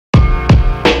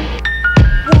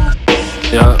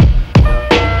Yeah.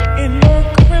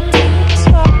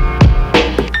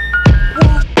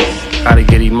 Gotta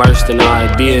get immersed in the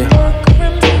idea.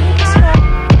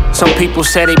 Some people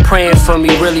say they praying for me,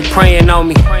 really praying on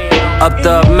me. Up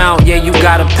the amount, yeah, you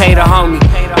gotta pay the homie.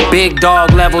 Big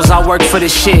dog levels, I work for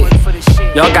this shit.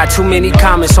 Y'all got too many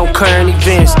comments on current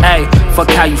events. Ayy, fuck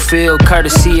how you feel,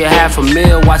 courtesy of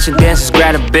 $500,000. Watching dancers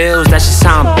grab the bills, that's just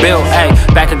how I'm built.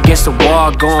 Ayy, back against the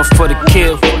wall, going for the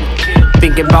kill.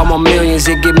 Thinking about my millions,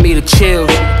 it give me the chills.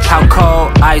 How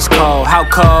cold, ice cold, how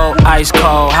cold, ice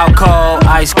cold, how cold,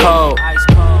 ice cold.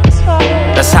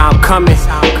 That's how I'm coming.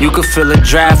 You could feel a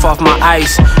draft off my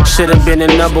ice. Should've been a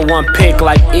 #1 pick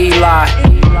like Eli.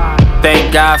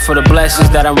 Thank God for the blessings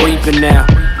that I'm reaping now.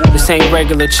 This ain't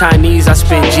regular Chinese, I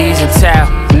spend G's and towel.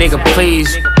 Nigga,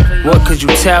 please, what could you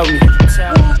tell me?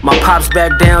 My pops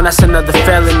back down, that's another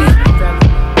felony.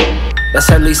 That's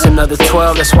at least another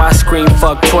 12, that's why I scream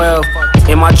fuck 12.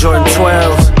 In my Jordan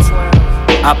 12s,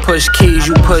 I push keys,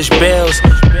 you push bells.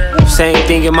 Same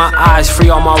thing in my eyes, free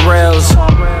all my rails.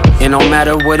 It don't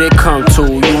matter what it come to,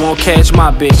 you won't catch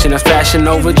my bitch in a Fashion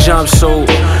Nova jumpsuit.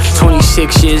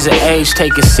 26 years of age,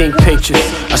 taking sync pictures.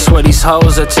 I swear these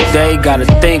hoes of today gotta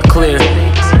think clear.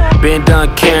 Been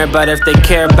done caring about if they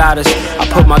care about us. I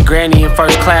put my granny in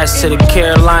first class to the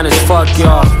Carolinas, fuck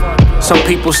y'all. Some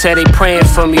people say they praying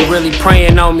for me, really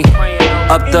praying on me.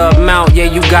 Up the amount, yeah,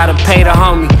 you gotta pay the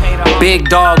homie. Big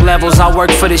dog levels, I work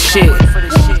for this shit.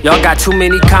 Y'all got too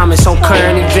many comments on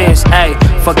current events. Ayy,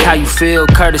 fuck how you feel,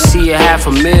 courtesy of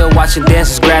 $500,000. Watching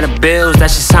dancers grab the bills,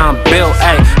 that's just how I'm built.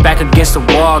 Ayy, back against the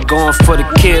wall, going for the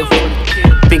kill.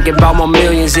 Thinking about my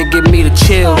millions, it give me the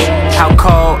chills. How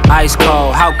cold, ice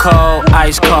cold, how cold,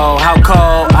 ice cold, how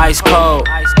cold, ice cold.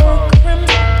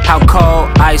 How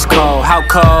cold, ice cold, how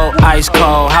cold, ice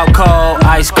cold, how cold,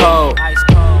 ice cold.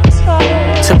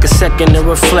 Took a second to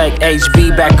reflect,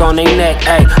 HB back on they neck,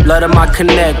 ayy. Love to my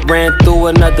connect, ran through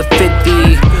another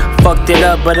 50. Fucked it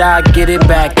up, but I get it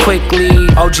back quickly.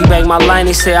 OG bang my line,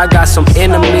 they say I got some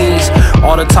enemies.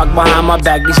 All the talk behind my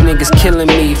back, these niggas killing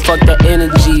me. Fuck the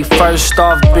energy, first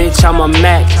off, bitch, I'm a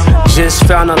Mac. Just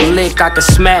found a lick I could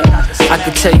smack. I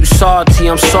could tell you salty,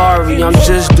 I'm sorry, I'm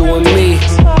just doing me.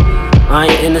 I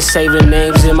ain't into saving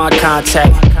names in my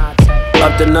contact.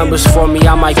 Up the numbers for me,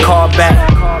 I might call back.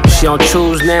 She don't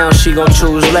choose now, she gon'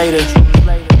 choose later.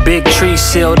 Big tree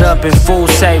sealed up in food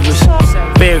savers.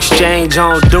 Fair exchange,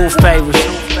 I don't do favors.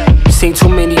 Seen too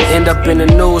many end up in the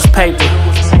newspaper.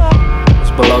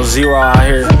 It's below zero out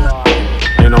here.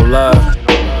 Ain't no love,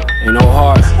 ain't no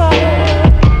heart.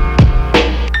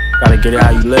 Gotta get it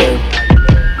how you live.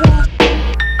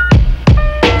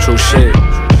 True shit.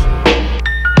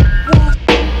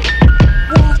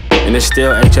 And it's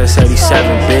still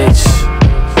HS87, bitch.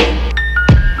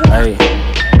 Hey.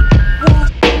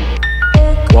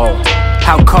 Whoa.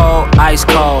 How cold, ice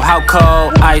cold, how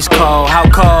cold, ice cold, how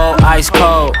cold, ice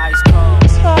cold.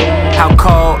 How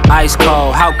cold, ice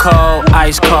cold, how cold,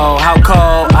 ice cold, how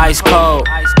cold, ice cold.